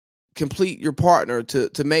complete your partner,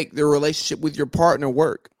 to make the relationship with your partner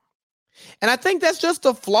work. And I think that's just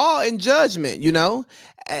a flaw in judgment,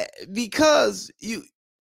 because you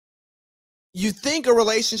think a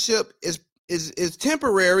relationship is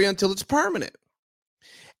temporary until it's permanent.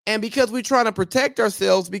 And because we're trying to protect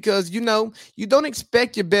ourselves, because, you don't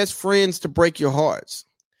expect your best friends to break your hearts,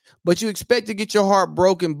 but you expect to get your heart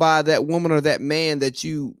broken by that woman or that man that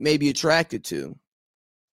you may be attracted to.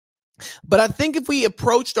 But I think if we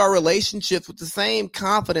approached our relationships with the same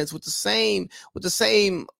confidence, with the same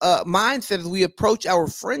mindset as we approach our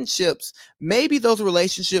friendships, maybe those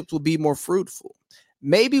relationships will be more fruitful.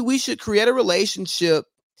 Maybe we should create a relationship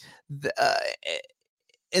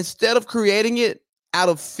instead of creating it out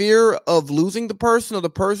of fear of losing the person or the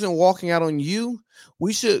person walking out on you.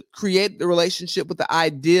 We should create the relationship with the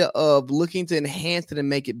idea of looking to enhance it and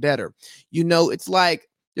make it better. It's like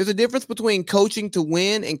there's a difference between coaching to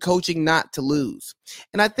win and coaching not to lose.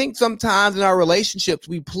 And I think sometimes in our relationships,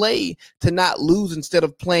 we play to not lose instead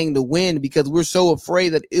of playing to win, because we're so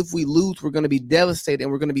afraid that if we lose, we're going to be devastated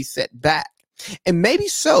and we're going to be set back. And maybe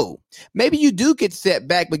you do get set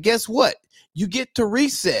back, but guess what? You get to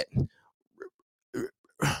reset.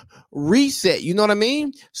 You know what I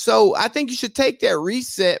mean? So I think you should take that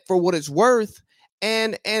reset for what it's worth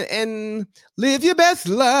and live your best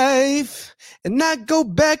life and not go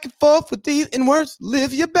back and forth with these N-words.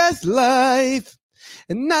 Live your best life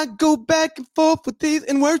and not go back and forth with these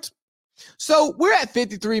N-words. So we're at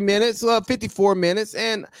 54 minutes.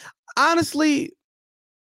 And honestly,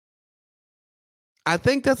 I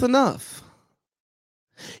think that's enough.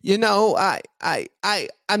 I'm not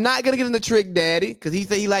gonna get into Trick Daddy because he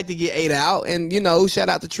said he like to get ate out, and shout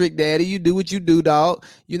out to Trick Daddy. You do what you do, dog.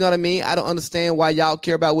 You know what I mean? I don't understand why y'all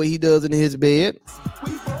care about what he does in his bed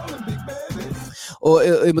or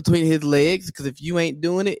in between his legs, because if you ain't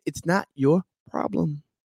doing it, it's not your problem.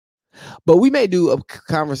 But we may do a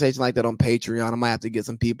conversation like that on Patreon. I might have to get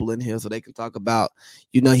some people in here so they can talk about,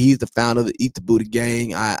 he's the founder of the Eat the Booty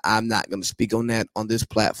Gang. I'm not going to speak on that on this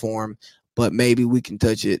platform, but maybe we can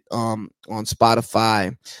touch it on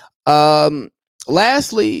Spotify.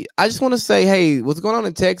 Lastly, I just want to say, hey, what's going on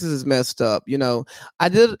in Texas is messed up. I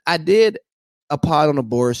did a pod on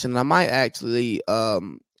abortion, and I might actually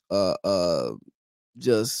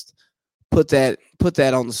just put that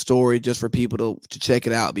on the story just for people to check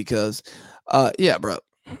it out, because Yeah, bro.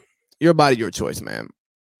 Your body, your choice, man.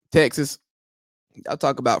 Texas, y'all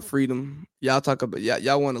talk about freedom. Y'all talk about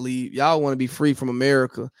y'all want to leave. Y'all want to be free from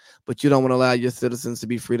America, but you don't want to allow your citizens to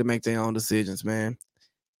be free to make their own decisions, man.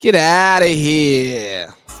 Get out of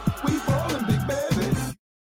here.